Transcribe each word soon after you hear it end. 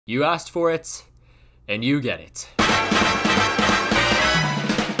You asked for it, and you get it.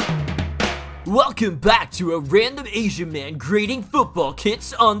 Welcome back to a random Asian man grading football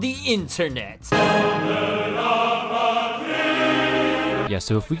kits on the internet. Yeah,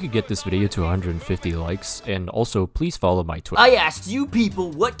 so if we could get this video to 150 likes, and also please follow my Twitter. I asked you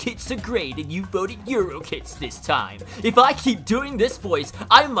people what kits to grade, and you voted Euro kits this time. If I keep doing this voice,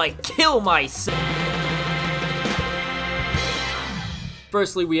 I might kill myself.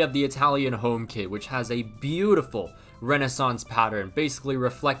 Firstly, we have the Italian home kit, which has a beautiful Renaissance pattern, basically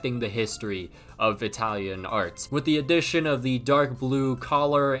reflecting the history of Italian art. With the addition of the dark blue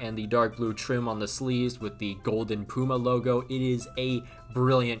collar and the dark blue trim on the sleeves with the golden Puma logo, it is a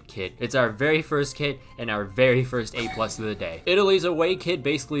brilliant kit. It's our very first kit and our very first A+ of the day. Italy's away kit,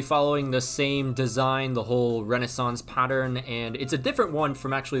 basically following the same design, the whole Renaissance pattern, and it's a different one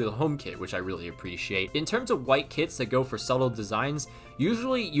from actually the home kit, which I really appreciate. In terms of white kits that go for subtle designs,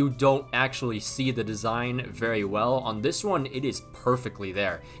 usually you don't actually see the design very well. On this one, it is perfectly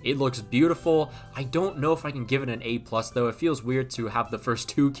there. It looks beautiful. I don't know if I can give it an A+ though. It feels weird to have the first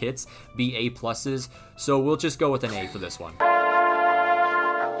two kits be A+s, so we'll just go with an A for this one.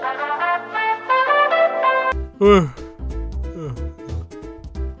 Huh?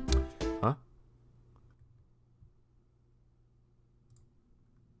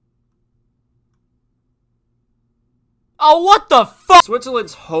 Oh, what the fuck?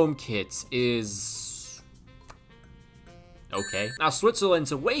 Switzerland's home kit is okay. Now,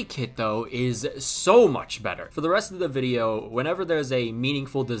 Switzerland's away kit, though, is so much better. For the rest of the video, whenever there's a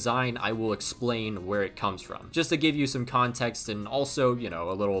meaningful design, I will explain where it comes from, just to give you some context and also, you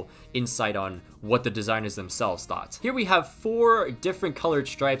know, a little insight on what the designers themselves thought. Here we have 4 different colored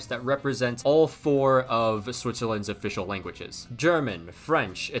stripes that represent all 4 of Switzerland's official languages: German,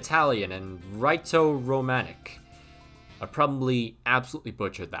 French, Italian, and Rhito-Romanic. I probably absolutely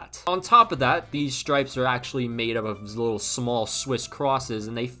butchered that. On top of that, these stripes are actually made up of little small Swiss crosses,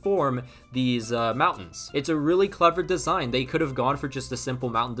 and they form these mountains. It's a really clever design. They could have gone for just a simple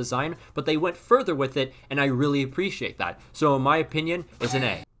mountain design, but they went further with it, and I really appreciate that. So in my opinion, it's an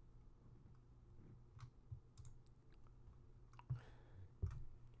A.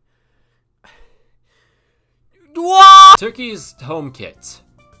 What? Turkey's home kit.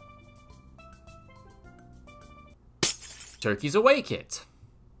 Turkey's away kit.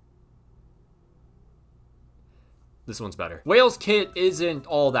 This one's better. Wales kit isn't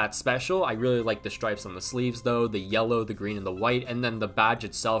all that special. I really like the stripes on the sleeves though, the yellow, the green, and the white, and then the badge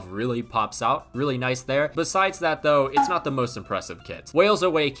itself really pops out. Really nice there. Besides that though, it's not the most impressive kit. Wales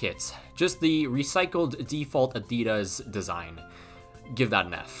away kit. Just the recycled default Adidas design. Give that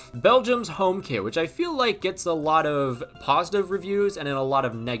an F. Belgium's home kit, which I feel like gets a lot of positive reviews and then a lot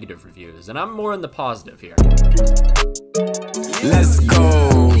of negative reviews, and I'm more in the positive here. Let's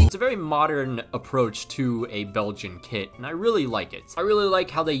go. It's a very modern approach to a Belgian kit, and I really like it. I really like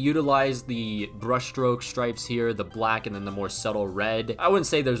how they utilize the brushstroke stripes here, the black and then the more subtle red. I wouldn't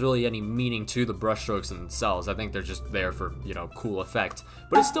say there's really any meaning to the brushstrokes themselves. I think they're just there for, you know, cool effect,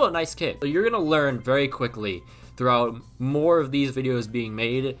 but it's still a nice kit. So you're gonna learn very quickly throughout more of these videos being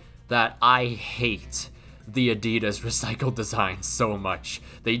made that I hate the Adidas recycled design so much.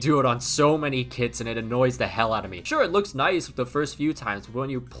 They do it on so many kits and it annoys the hell out of me. Sure, it looks nice the first few times, but when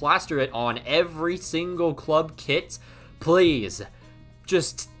you plaster it on every single club kit, please,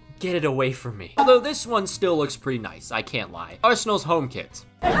 just get it away from me. Although this one still looks pretty nice, I can't lie. Arsenal's home kit.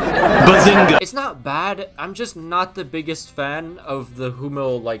 Bazinga. It's not bad, I'm just not the biggest fan of the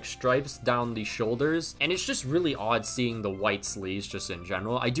Hummel-like stripes down the shoulders, and it's just really odd seeing the white sleeves just in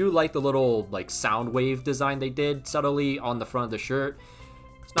general. I do like the little like sound wave design they did subtly on the front of the shirt.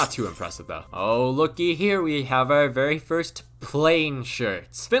 It's not too impressive though. Oh, looky here, we have our very first plain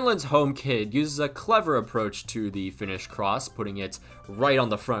shirts. Finland's home kit uses a clever approach to the Finnish cross, putting it right on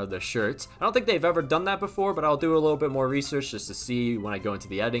the front of the shirt. I don't think they've ever done that before, but I'll do a little bit more research just to see when I go into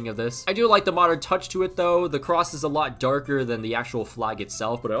the editing of this. I do like the modern touch to it though. The cross is a lot darker than the actual flag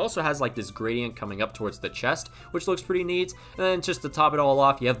itself, but it also has like this gradient coming up towards the chest, which looks pretty neat. And then just to top it all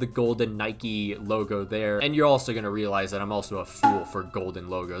off, you have the golden Nike logo there. And you're also gonna realize that I'm also a fool for golden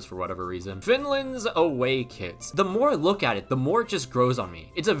logos for whatever reason. Finland's away kit. The more I look at it, the more it just grows on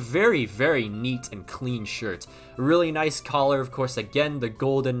me. It's a very, very neat and clean shirt. A really nice collar, of course, again, the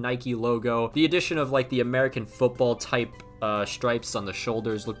golden Nike logo. The addition of like the American football type stripes on the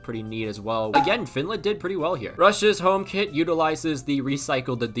shoulders look pretty neat as well. Again, Finland did pretty well here. Russia's home kit utilizes the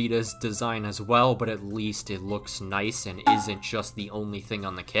recycled Adidas design as well, but at least it looks nice and isn't just the only thing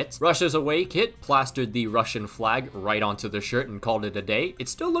on the kit. Russia's away kit plastered the Russian flag right onto the shirt and called it a day. It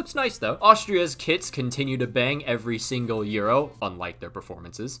still looks nice though. Austria's kits continue to bang every single Euro, unlike their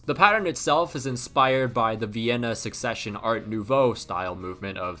performances. The pattern itself is inspired by the Vienna Succession Art Nouveau style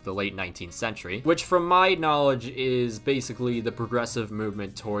movement of the late 19th century, which from my knowledge is basically the progressive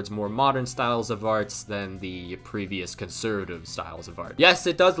movement towards more modern styles of arts than the previous conservative styles of art. Yes,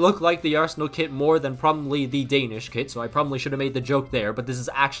 it does look like the Arsenal kit more than probably the Danish kit, so I probably should have made the joke there, but this is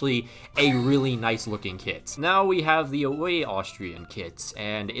actually a really nice looking kit. Now we have the away Austrian kit,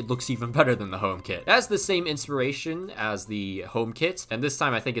 and it looks even better than the home kit. It has the same inspiration as the home kit, and this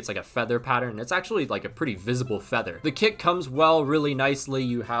time I think it's like a feather pattern. It's actually like a pretty visible feather. The kit comes well really nicely.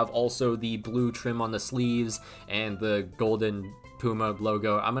 You have also the blue trim on the sleeves and the golden Puma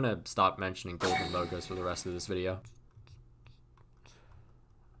logo. I'm gonna stop mentioning golden logos for the rest of this video.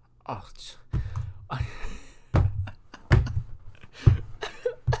 Oh,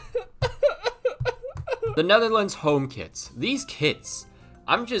 the Netherlands home kits. These kits,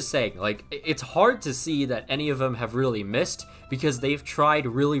 I'm just saying, like, it's hard to see that any of them have really missed because they've tried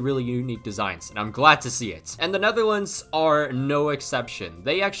really unique designs, and I'm glad to see it. And the Netherlands are no exception.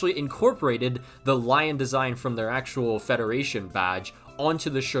 They actually incorporated the lion design from their actual Federation badge onto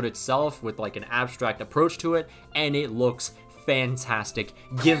the shirt itself with like an abstract approach to it, and it looks fantastic.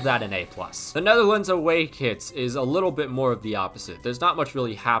 Give that an A+. The Netherlands away kit is a little bit more of the opposite. There's not much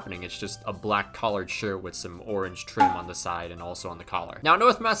really happening. It's just a black collared shirt with some orange trim on the side and also on the collar. Now,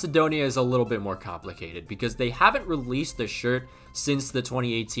 North Macedonia is a little bit more complicated because they haven't released the shirt since the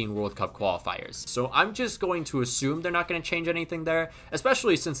 2018 World Cup qualifiers. So I'm just going to assume they're not going to change anything there,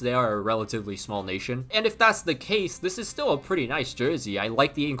 especially since they are a relatively small nation. And if that's the case, this is still a pretty nice jersey. I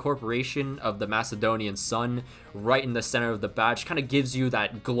like the incorporation of the Macedonian sun right in the center of the badge. Kind of gives you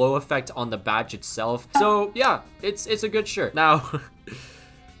that glow effect on the badge itself. So yeah, it's a good shirt. Now,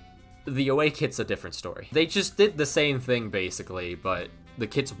 the away kit's a different story. They just did the same thing basically, but the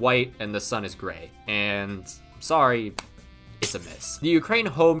kit's white and the sun is gray. And sorry, it's a miss. The Ukraine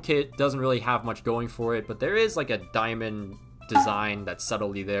home kit doesn't really have much going for it, but there is like a diamond design that's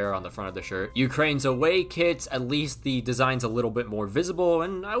subtly there on the front of the shirt. Ukraine's away kit, at least the design's a little bit more visible,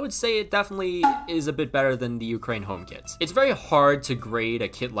 and I would say it definitely is a bit better than the Ukraine home kit. It's very hard to grade a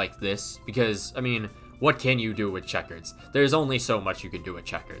kit like this because, I mean, what can you do with checkers? There's only so much you can do with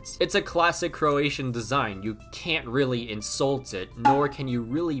checkers. It's a classic Croatian design. You can't really insult it, nor can you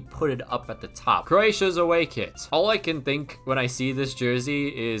really put it up at the top. Croatia's away kit. All I can think when I see this jersey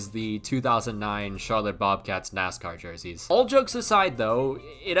is the 2009 Charlotte Bobcats NASCAR jerseys. All jokes aside though,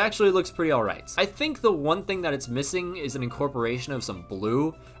 it actually looks pretty alright. I think the one thing that it's missing is an incorporation of some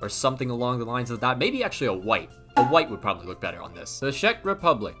blue or something along the lines of that. Maybe actually a white. A white would probably look better on this. The Czech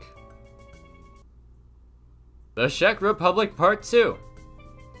Republic. The Czech Republic Part 2.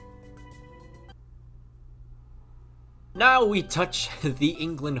 Now we touch the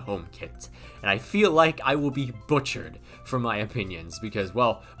England home kit, and I feel like I will be butchered for my opinions because,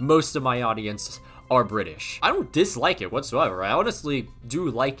 well, most of my audience are British. I don't dislike it whatsoever. I honestly do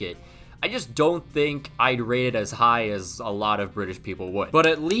like it. I just don't think I'd rate it as high as a lot of British people would. But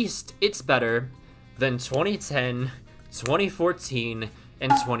at least it's better than 2010, 2014,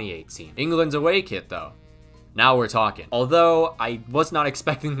 and 2018. England's away kit, though. Now we're talking. Although I was not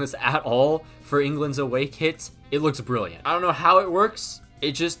expecting this at all for England's away kit, it looks brilliant. I don't know how it works,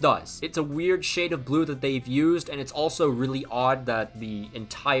 it just does. It's a weird shade of blue that they've used, and it's also really odd that the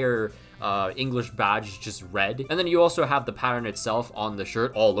entire English badge is just red. And then you also have the pattern itself on the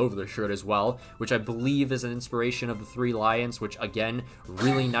shirt, all over the shirt as well, which I believe is an inspiration of the Three Lions, which again,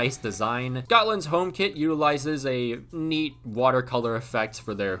 really nice design. Scotland's home kit utilizes a neat watercolor effect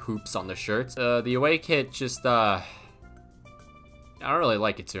for their hoops on the shirt. The away kit just, I don't really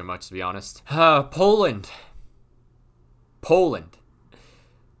like it too much, to be honest. Poland. Poland.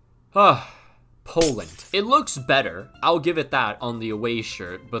 Poland. It looks better, I'll give it that, on the away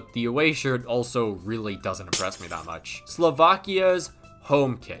shirt, but the away shirt also really doesn't impress me that much. Slovakia's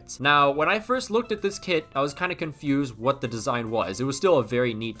home kit. Now, when I first looked at this kit, I was kind of confused what the design was. It was still a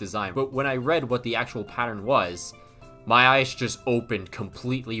very neat design, but when I read what the actual pattern was, my eyes just opened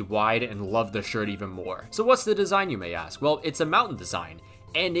completely wide and loved the shirt even more. So what's the design, you may ask? Well, it's a mountain design,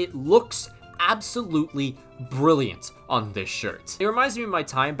 and it looks absolutely brilliant on this shirt. It reminds me of my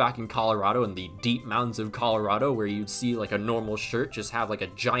time back in Colorado, in the deep mountains of Colorado, where you'd see like a normal shirt just have like a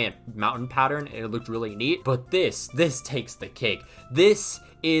giant mountain pattern, and it looked really neat. But this takes the cake. This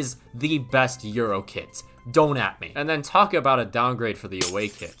is the best Euro kit Don't at me. And then talk about a downgrade for the away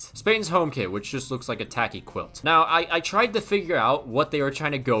kit. Spain's home kit, which just looks like a tacky quilt. Now, I tried to figure out what they were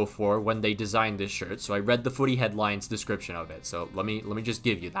trying to go for when they designed this shirt, so I read the Footy Headlines description of it. So let me just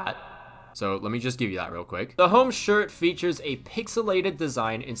give you that. Real quick. The home shirt features a pixelated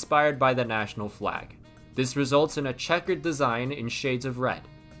design inspired by the national flag. This results in a checkered design in shades of red.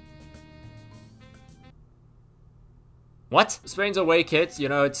 What? Spain's away kit, you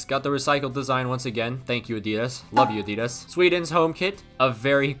know, it's got the recycled design once again. Thank you, Adidas. Love you, Adidas. Sweden's home kit, a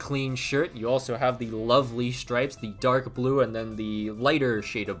very clean shirt. You also have the lovely stripes, the dark blue, and then the lighter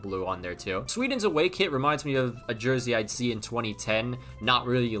shade of blue on there too. Sweden's away kit reminds me of a jersey I'd see in 2010. Not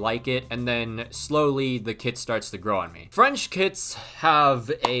really like it, and then slowly the kit starts to grow on me. French kits have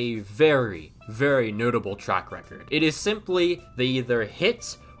a very, very notable track record. It is simply they either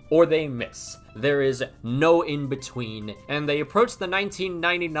hit or they miss. There is no in between, and they approached the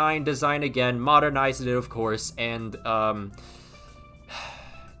 1999 design again, modernized it of course, and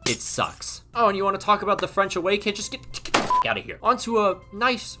it sucks. Oh, and you want to talk about the French away kit? Just get out of here. Onto a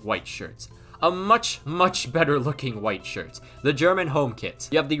nice white shirt. A much, much better looking white shirt. The German home kit.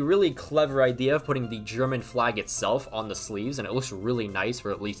 You have the really clever idea of putting the German flag itself on the sleeves, and it looks really nice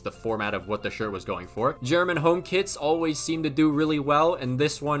for at least the format of what the shirt was going for. German home kits always seem to do really well, and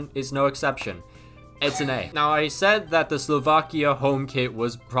this one is no exception. It's an A. Now, I said that the Slovakia home kit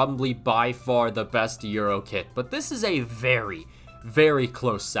was probably by far the best Euro kit, but this is a very, very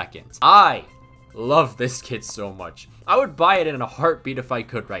close second. I love this kit so much. I would buy it in a heartbeat if I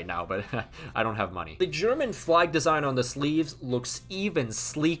could right now, but I don't have money. The German flag design on the sleeves looks even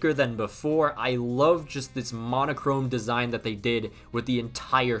sleeker than before. I love just this monochrome design that they did with the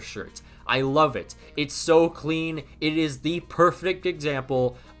entire shirt. I love it. It's so clean. It is the perfect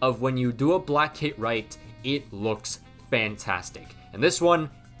example of when you do a black kit right, it looks fantastic. And this one,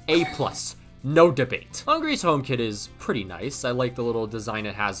 A+. No debate. Hungary's home kit is pretty nice. I like the little design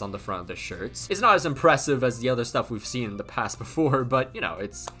it has on the front of the shirts. It's not as impressive as the other stuff we've seen in the past before, but you know,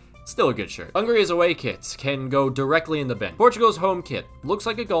 it's still a good shirt. Hungary's away kit can go directly in the bin. Portugal's home kit looks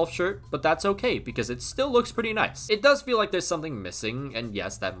like a golf shirt, but that's okay because it still looks pretty nice. It does feel like there's something missing, and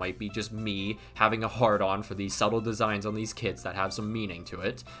yes, that might be just me having a hard-on for these subtle designs on these kits that have some meaning to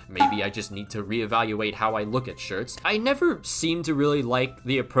it. Maybe I just need to reevaluate how I look at shirts. I never seem to really like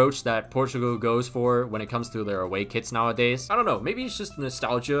the approach that Portugal goes for when it comes to their away kits nowadays. I don't know, maybe it's just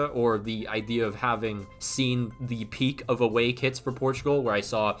nostalgia or the idea of having seen the peak of away kits for Portugal where I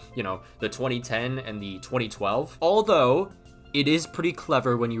saw, you know, the 2010 and the 2012. Although, it is pretty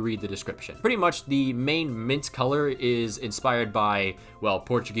clever when you read the description. Pretty much the main mint color is inspired by, well,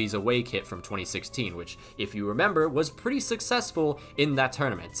 Portuguese away kit from 2016, which, if you remember, was pretty successful in that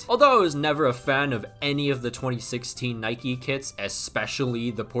tournament. Although I was never a fan of any of the 2016 Nike kits,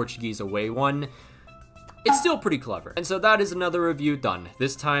 especially the Portuguese away one, it's still pretty clever. And so that is another review done.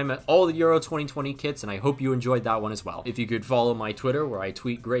 This time, all the Euro 2020 kits, and I hope you enjoyed that one as well. If you could follow my Twitter, where I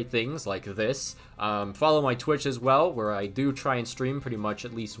tweet great things like this. Follow my Twitch as well, where I do try and stream pretty much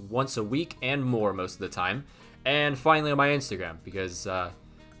at least once a week and more most of the time. And finally on my Instagram, because, I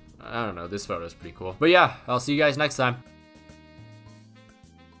don't know, this photo is pretty cool. But yeah, I'll see you guys next time.